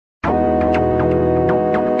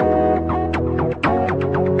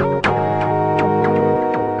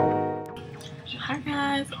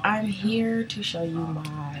here to show you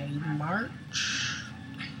my March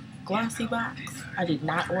Glossybox. I did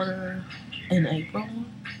not order in April,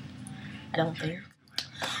 I don't think.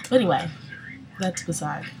 But anyway, that's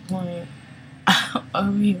beside the point.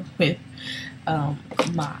 I'm here with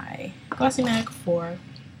my Glossy Mag for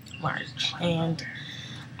March, and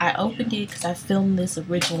I opened it because I filmed this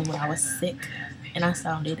originally when I was sick and I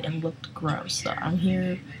sounded and looked gross, so I'm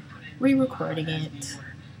here re-recording it.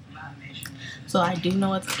 So I do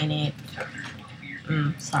know what's in it.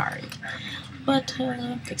 Sorry, but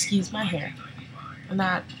excuse my hair. I'm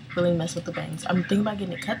not really messing with the bangs. I'm thinking about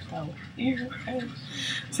getting it cut though. Okay.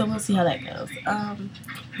 So we'll see how that goes.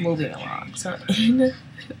 Moving along. So in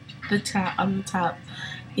the top, on the top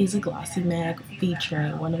is a glossy mag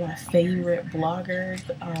featuring one of my favorite bloggers,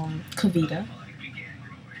 Kavita.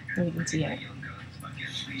 You can see it.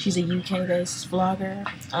 She's a UK-based vlogger.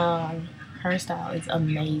 Her style is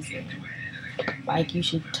amazing. Like, you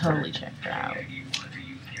should totally check her out.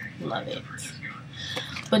 Love it.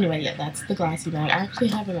 But anyway, yeah, that's the glossy mag. I actually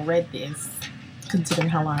haven't read this, considering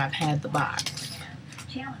how long I've had the box.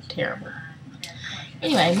 Terrible.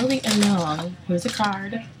 Anyway, moving along, here's a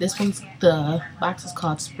card. This one's, the box is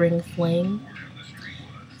called Spring Fling.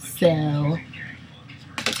 So,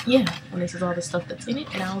 yeah, and this is all the stuff that's in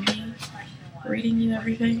it, and I'll be reading you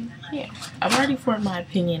everything here. I've already formed my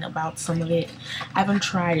opinion about some of it. I haven't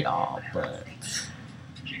tried it all, but,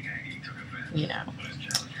 you know.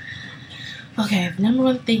 Okay, the number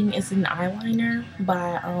one thing is an eyeliner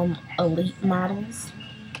by Elite Models,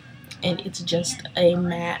 and it's just a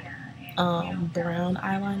matte brown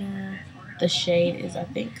eyeliner. The shade is, I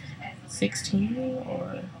think, 16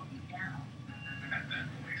 or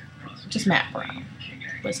just matte brown,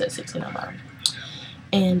 but it says 16 on the bottom.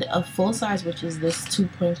 And a full size, which is this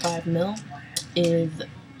 2.5 mil, is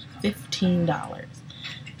 $15.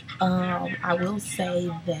 I will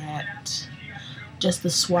say that just the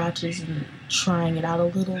swatches and trying it out a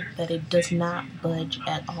little, that it does not budge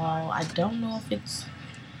at all. I don't know if it's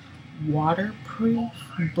waterproof,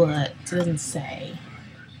 but it doesn't say.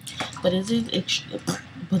 But it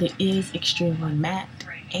is extremely matte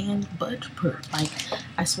and budge proof. Like, when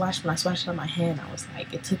I swatched it on my hand, I was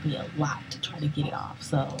like, it took me a lot to try to get it off.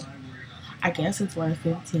 So I guess it's worth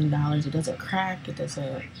 $15. It doesn't crack, it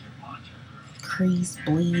doesn't crease,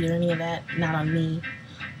 bleed, or any of that. Not on me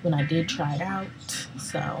when I did try it out.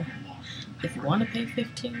 So if you want to pay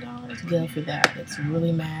 $15, go for that. It's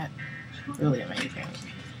really matte, really amazing.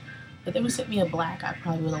 If they would sent me a black, I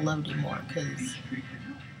probably would have loved it more, because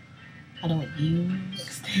I don't use.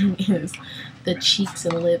 Next thing is the Cheeks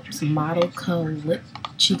and Lips Model Co.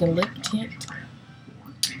 Cheek and Lip Tint.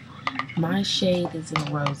 My shade is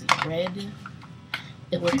in rosy red.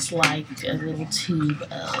 It looks like a little tube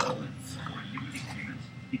of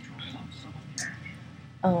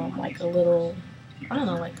like a little, I don't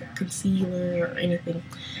know, like a concealer or anything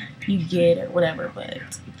you get or whatever.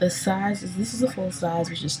 But the size is, this is a full size,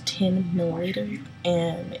 which is 10 milliliters,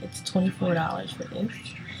 and it's $24 for this.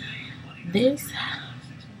 This,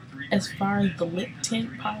 as far as the lip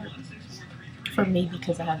tint part, for me,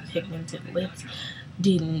 because I have pigmented lips,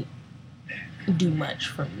 didn't do much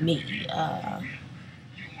for me.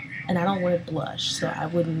 And I don't wear blush, so I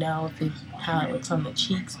wouldn't know if how it looks on the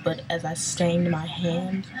cheeks. But as I stained my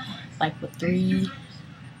hand, like with 3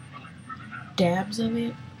 dabs of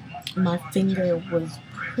it, my finger was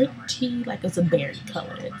pretty, like, it's a berry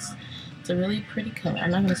color. It's a really pretty color.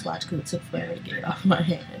 I'm not gonna swatch because it took forever to get it off my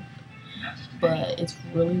hand. But it's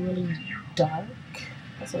really, really dark.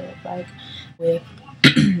 That's what it looks like. With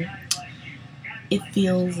it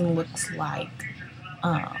feels and looks like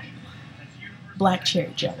black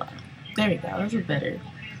cherry jello. There you go. That's a better,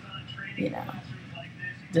 you know,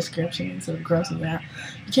 description instead of grossing you out.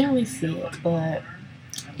 You can't really see it, but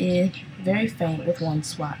it's very faint with one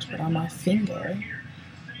swatch. But on my finger,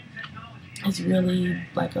 it's really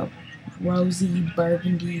like a rosy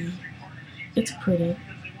burgundy. It's pretty.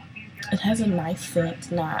 It has a nice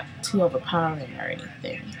scent, not too overpowering or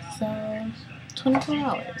anything. So,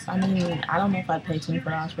 $24. I mean, I don't know if I'd pay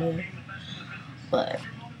 $24 for this, but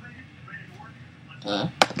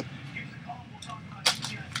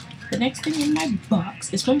the next thing in my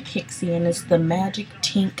box is from Pixie, and it's the Magic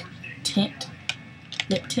Tink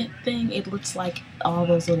lip tint thing. It looks like all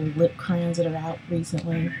those little lip crayons that are out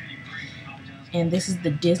recently. And this is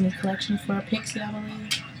the Disney collection for Pixie, I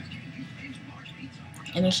believe.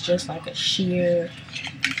 And it's just like a sheer,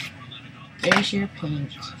 very sheer pink.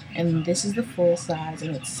 And this is the full size,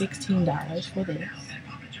 and it's $16 for this.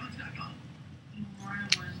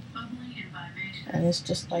 And it's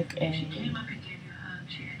just like a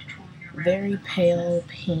very pale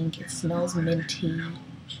pink. It smells minty.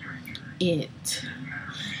 it,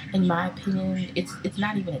 in my opinion, it's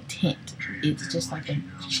not even a tint. It's just like a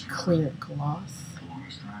clear gloss.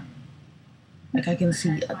 Like I can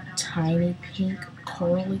see a tiny pink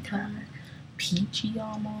corally color, peachy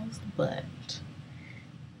almost, but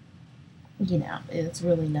you know, it's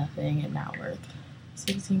really nothing and not worth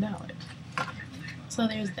 $16. So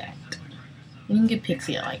there's that. You can get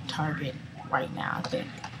Pixie at like Target right now, I think.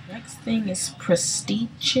 Next thing is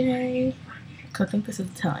Prestige. I think this is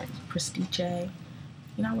Italian. Prestige. You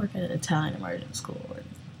know, I work at an Italian immersion school.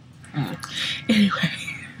 Anyway,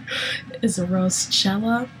 it's a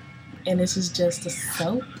Roscella, and this is just a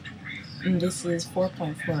soap. And this is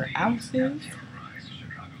 4.4 ounces,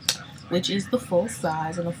 which is the full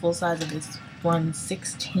size, and the full size of this runs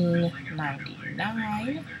 $16.99.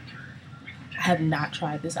 I have not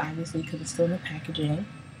tried this, obviously, because it's still in the packaging.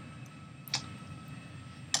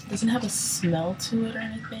 It doesn't have a smell to it or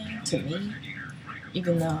anything, to me,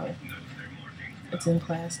 even though it's in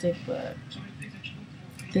plastic, but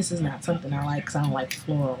this is not something I like because I don't like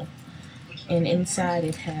floral. And inside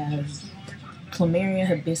it has plumeria,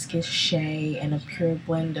 hibiscus, shea, and a pure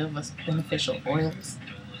blend of beneficial oils.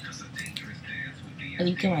 And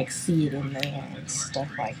you can like see it in there and stuff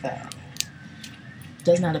like that.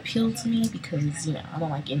 Does not appeal to me because, you know, I don't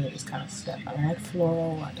like any of this kind of stuff. I don't like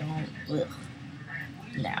floral. I don't, ugh.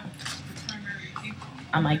 No.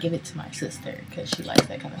 I might give it to my sister because she likes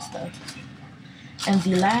that kind of stuff. And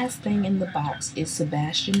the last thing in the box is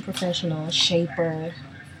Sebastian Professional Shaper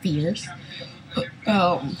Fierce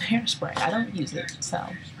hairspray. I don't use it, so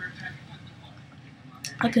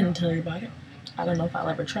I couldn't tell you about it. I don't know if I'll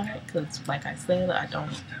ever try it because, like I said, I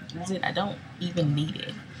don't use it. I don't even need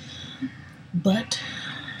it. But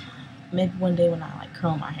maybe one day when I like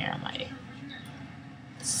curl my hair, I might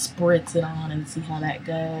spritz it on and see how that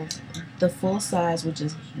goes. The full size, which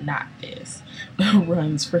is not this,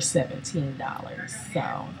 runs for $17.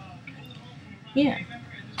 So yeah,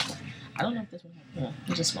 I don't know if this one has,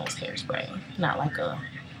 it just smells hairspray, not like a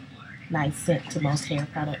nice scent to most hair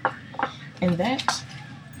product. And that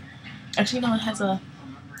actually, no, it has a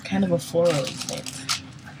kind of a floral scent.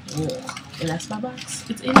 Ugh. And that's my box.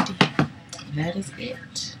 It's empty. That is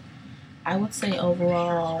it. I would say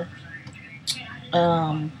overall,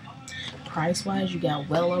 price-wise, you got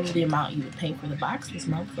well over the amount you would pay for the box this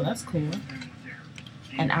month, so that's cool.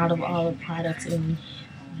 And out of all the products in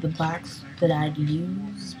the box that I'd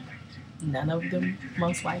use, none of them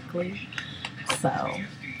most likely. So I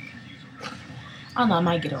don't know, I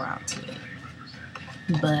might get around to it.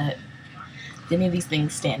 But do any of these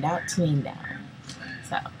things stand out to me now?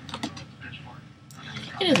 So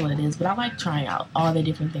it is what it is, but I like trying out all the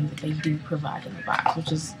different things that they do provide in the box,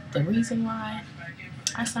 which is the reason why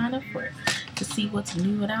I sign up for it, to see what's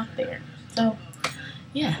new and out there. So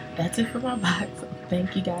yeah, that's it for my box.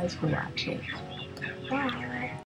 Thank you guys for watching. Bye.